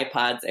iPads,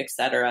 iPods,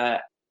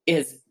 etc.,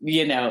 is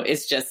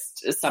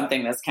just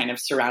something that's kind of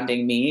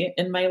surrounding me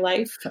in my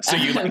life. So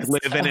you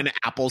live in an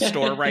Apple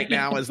store right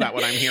now? Is that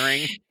what I'm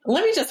hearing?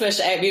 Let me just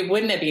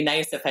wouldn't it be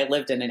nice if I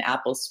lived in an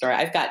Apple store?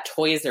 I've got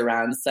toys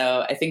around.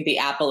 So I think the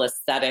Apple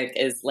aesthetic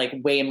is like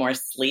way more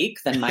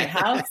sleek than my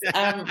house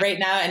right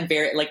now, and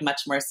very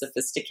much more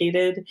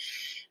sophisticated.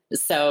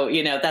 So,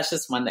 that's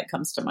just one that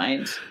comes to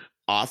mind.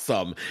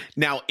 Awesome.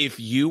 Now, if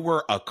you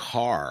were a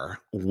car,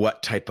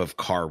 what type of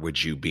car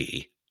would you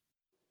be?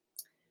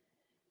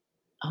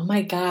 Oh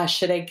my gosh,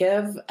 should I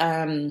give,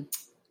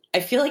 I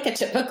feel like a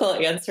typical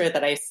answer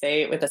that I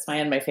say with a smile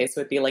on my face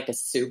would be like a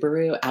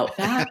Subaru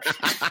Outback.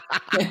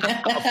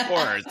 Of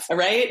course.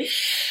 Right?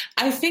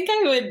 I think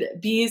I would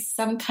be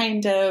some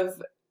kind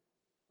of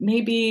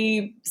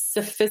maybe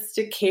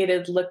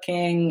sophisticated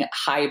looking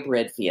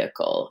hybrid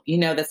vehicle,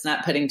 that's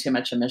not putting too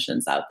much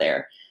emissions out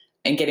there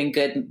and getting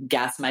good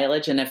gas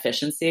mileage and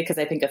efficiency, because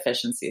I think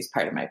efficiency is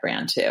part of my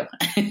brand too.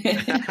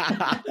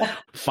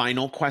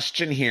 Final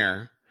question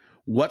here.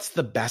 What's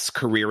the best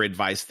career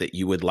advice that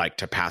you would like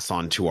to pass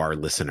on to our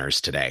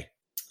listeners today?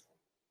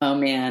 Oh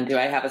man, do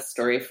I have a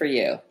story for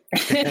you?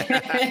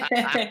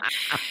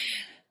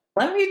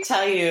 Let me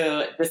tell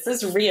you, this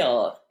is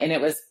real, and it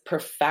was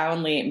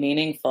profoundly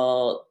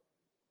meaningful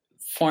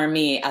for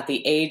me at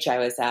the age I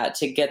was at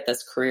to get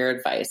this career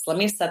advice. Let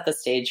me set the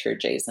stage here,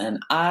 Jason.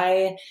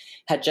 I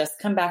had just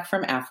come back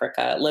from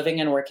Africa,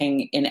 living and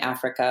working in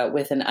Africa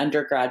with an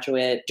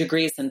undergraduate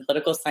degrees in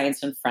political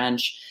science and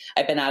French.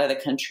 I've been out of the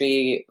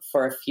country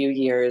for a few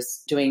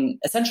years doing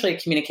essentially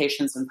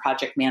communications and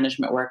project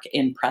management work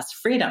in press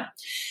freedom.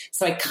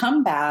 So I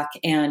come back,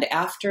 and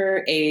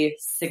after a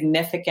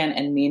significant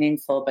and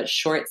meaningful but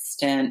short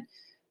stint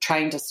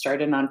trying to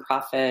start a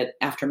nonprofit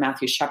after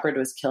Matthew Shepard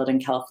was killed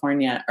in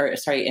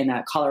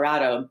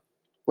Colorado,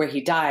 where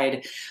he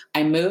died,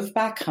 I moved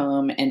back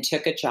home and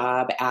took a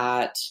job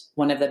at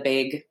one of the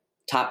big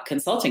top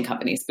consulting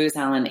companies, Booz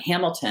Allen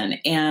Hamilton.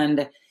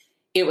 And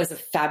it was a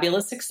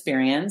fabulous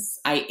experience.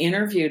 I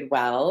interviewed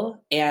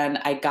well, and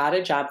I got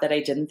a job that I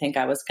didn't think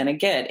I was going to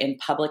get in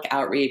public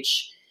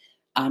outreach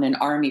on an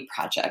Army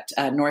project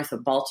north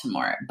of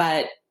Baltimore.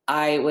 But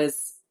I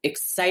was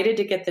excited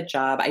to get the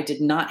job. I did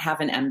not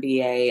have an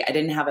MBA. I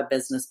didn't have a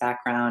business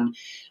background.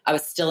 I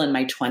was still in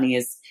my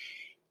 20s.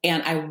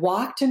 And I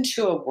walked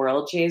into a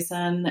world,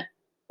 Jason,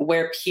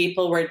 where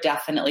people were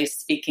definitely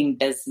speaking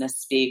business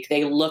speak.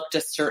 They looked a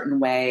certain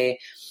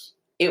way.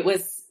 It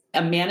was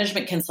a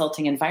management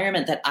consulting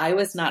environment that I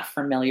was not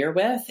familiar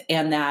with,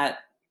 and that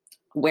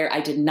where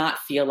I did not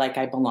feel like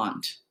I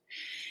belonged.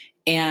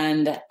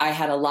 And I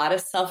had a lot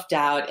of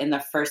self-doubt in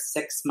the first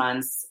 6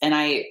 months, and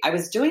I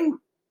was doing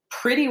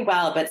pretty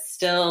well, but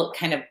still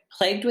kind of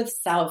plagued with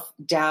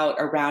self-doubt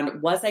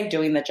around, was I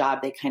doing the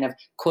job they kind of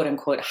quote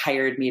unquote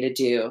hired me to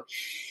do?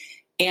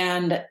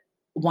 And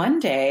one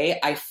day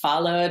I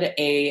followed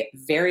a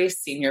very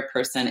senior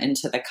person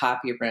into the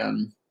copy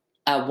room,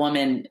 a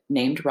woman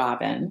named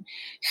Robin,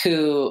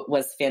 who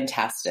was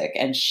fantastic.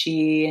 And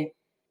she,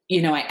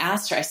 I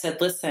asked her, I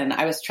said, listen,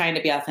 I was trying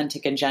to be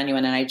authentic and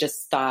genuine. And I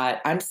just thought,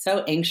 I'm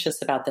so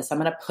anxious about this. I'm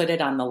going to put it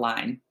on the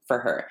line for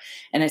her.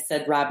 And I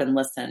said, Robin,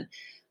 listen,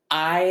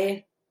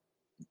 I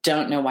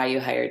don't know why you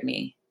hired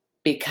me,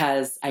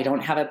 because I don't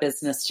have a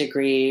business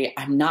degree.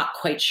 I'm not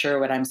quite sure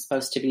what I'm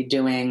supposed to be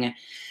doing.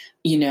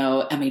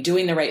 Am I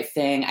doing the right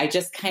thing? I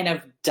just kind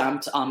of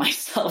dumped all my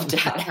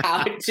self-doubt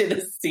out to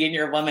this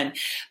senior woman,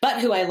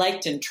 but who I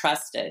liked and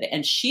trusted.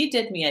 And she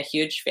did me a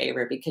huge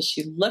favor, because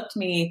she looked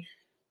me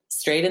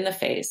straight in the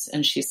face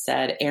and she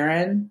said,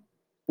 Erin,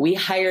 we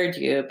hired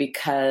you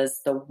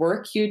because the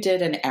work you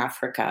did in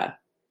Africa,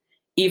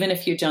 even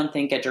if you don't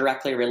think it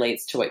directly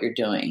relates to what you're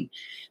doing,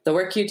 the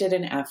work you did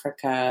in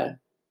Africa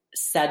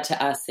said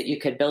to us that you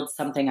could build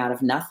something out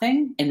of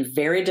nothing in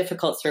very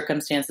difficult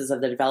circumstances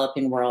of the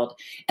developing world,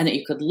 and that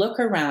you could look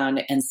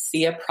around and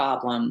see a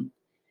problem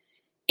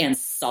and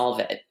solve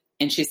it.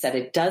 And she said,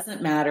 it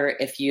doesn't matter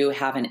if you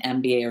have an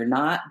MBA or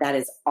not. That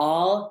is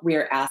all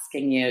we're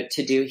asking you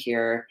to do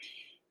here,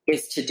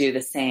 is to do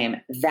the same.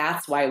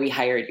 That's why we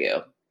hired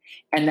you.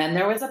 And then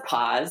there was a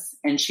pause,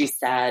 and she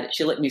said,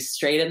 she looked me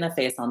straight in the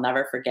face. I'll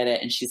never forget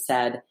it. And she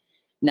said,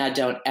 Now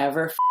don't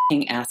ever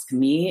ask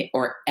me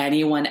or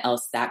anyone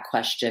else that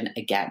question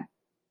again.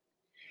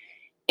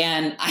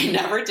 And I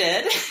never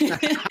did.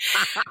 It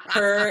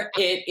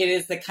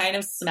is the kind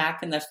of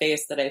smack in the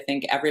face that I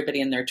think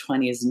everybody in their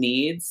 20s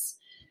needs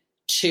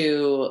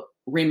to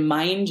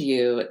remind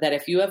you that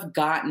if you have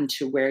gotten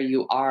to where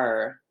you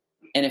are,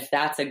 and if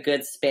that's a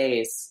good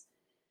space,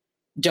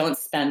 don't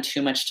spend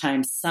too much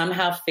time.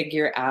 Somehow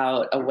figure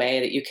out a way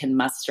that you can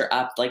muster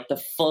up like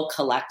the full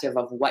collective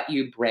of what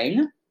you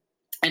bring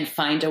and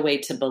find a way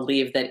to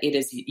believe that it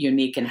is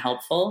unique and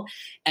helpful,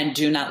 and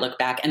do not look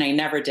back. And I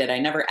never did. I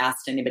never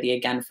asked anybody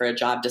again for a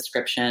job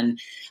description.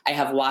 I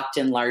have walked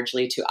in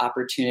largely to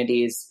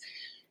opportunities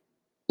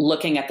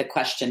looking at the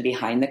question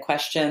behind the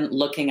question,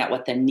 looking at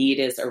what the need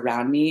is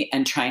around me,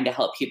 and trying to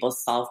help people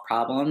solve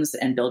problems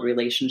and build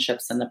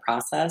relationships in the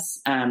process.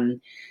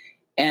 And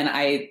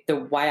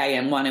why I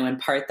want to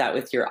impart that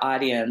with your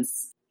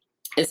audience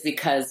is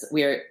because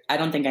I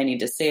don't think I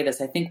need to say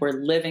this. I think we're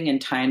living in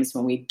times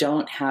when we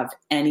don't have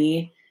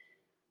any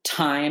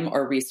time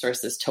or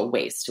resources to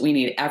waste. We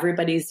need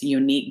everybody's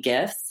unique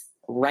gifts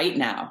right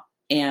now.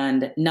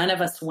 And none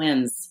of us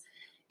wins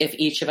if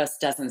each of us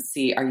doesn't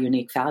see our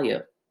unique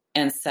value.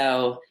 And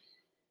so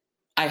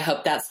I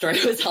hope that story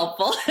was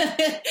helpful.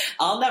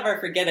 I'll never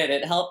forget it.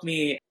 It helped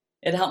me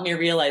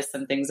realize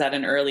some things at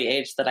an early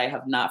age that I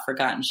have not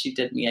forgotten. She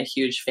did me a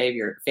huge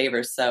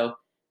favor. So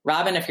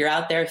Robin, if you're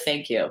out there,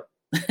 thank you.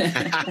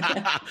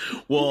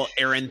 Well,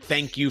 Erin,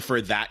 thank you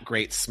for that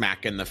great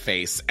smack in the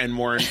face. And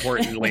more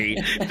importantly,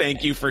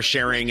 thank you for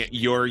sharing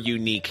your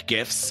unique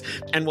gifts.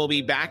 And we'll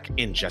be back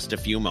in just a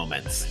few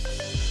moments.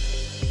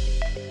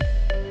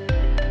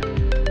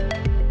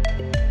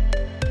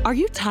 Are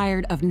you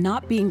tired of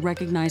not being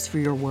recognized for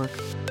your work?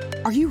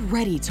 Are you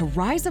ready to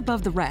rise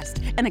above the rest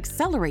and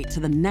accelerate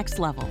to the next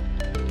level?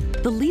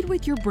 The Lead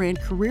with Your Brand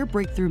Career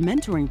Breakthrough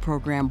Mentoring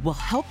Program will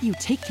help you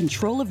take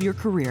control of your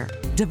career,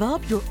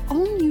 develop your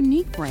own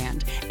unique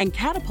brand, and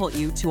catapult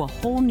you to a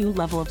whole new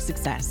level of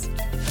success.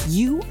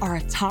 You are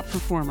a top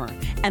performer,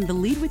 and the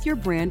Lead with Your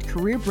Brand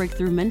Career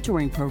Breakthrough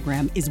Mentoring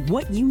Program is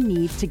what you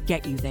need to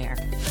get you there.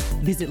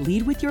 Visit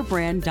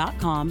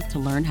leadwithyourbrand.com to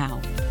learn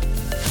how.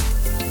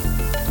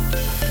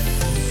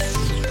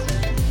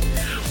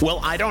 Well,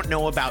 I don't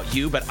know about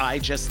you, but I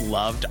just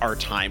loved our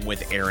time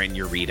with Erin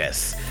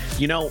Uritus.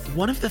 You know,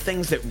 one of the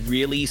things that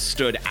really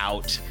stood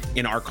out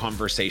in our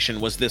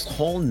conversation was this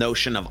whole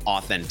notion of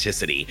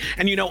authenticity.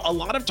 And, you know, a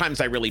lot of times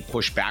I really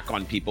push back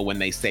on people when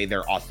they say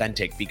they're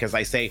authentic, because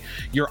I say,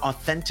 you're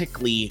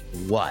authentically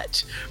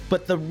what?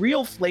 But the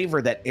real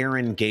flavor that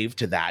Erin gave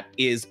to that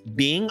is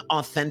being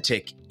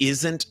authentic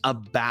isn't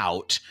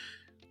about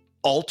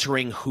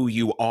altering who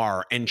you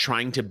are and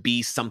trying to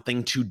be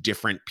something to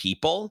different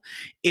people.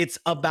 It's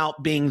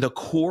about being the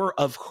core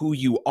of who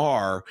you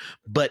are,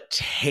 but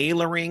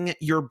tailoring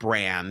your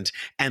brand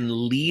and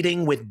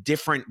leading with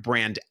different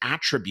brand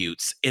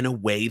attributes in a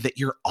way that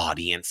your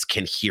audience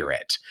can hear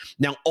it.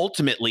 Now,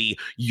 ultimately,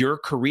 your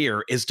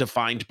career is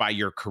defined by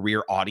your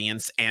career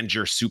audience and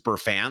your super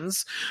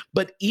fans,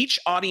 but each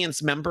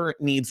audience member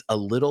needs a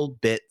little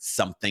bit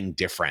something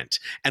different.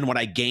 And what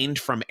I gained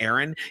from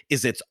Erin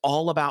is it's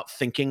all about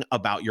thinking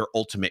about your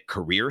ultimate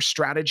career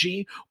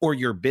strategy or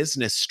your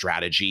business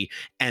strategy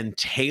and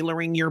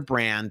tailoring your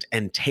brand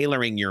and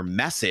tailoring your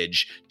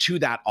message to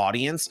that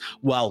audience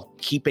while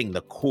keeping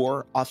the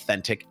core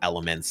authentic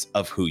elements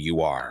of who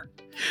you are.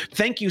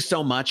 Thank you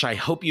so much. I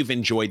hope you've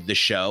enjoyed the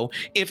show.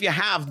 If you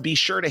have, be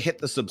sure to hit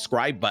the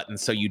subscribe button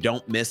so you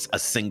don't miss a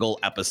single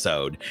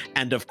episode.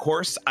 And of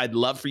course, I'd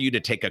love for you to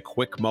take a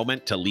quick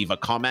moment to leave a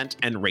comment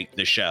and rate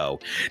the show.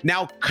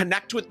 Now,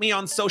 connect with me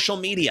on social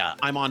media.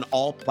 I'm on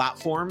all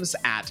platforms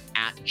at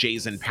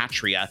Jason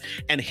Patria,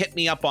 and hit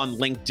me up on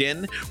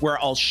LinkedIn,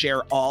 where I'll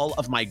share all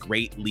of my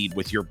great Lead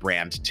with Your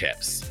Brand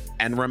tips.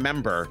 And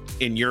remember,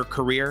 in your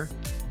career,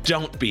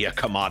 don't be a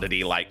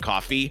commodity like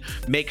coffee.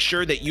 Make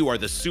sure that you are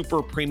the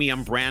super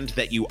premium brand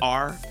that you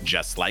are,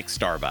 just like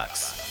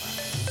Starbucks.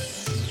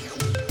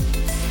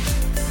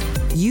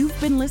 You've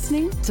been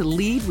listening to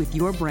Lead with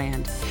Your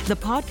Brand, the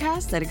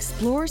podcast that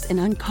explores and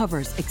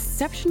uncovers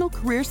exceptional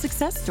career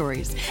success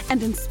stories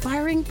and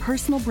inspiring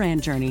personal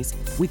brand journeys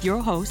with your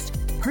host,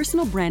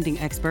 personal branding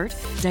expert,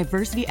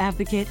 diversity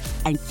advocate,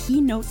 and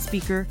keynote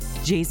speaker,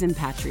 Jason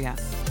Patria.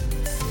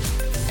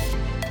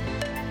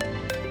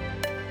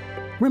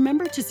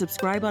 Remember to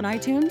subscribe on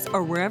iTunes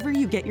or wherever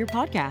you get your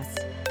podcasts.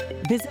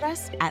 Visit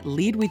us at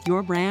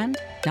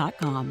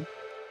leadwithyourbrand.com.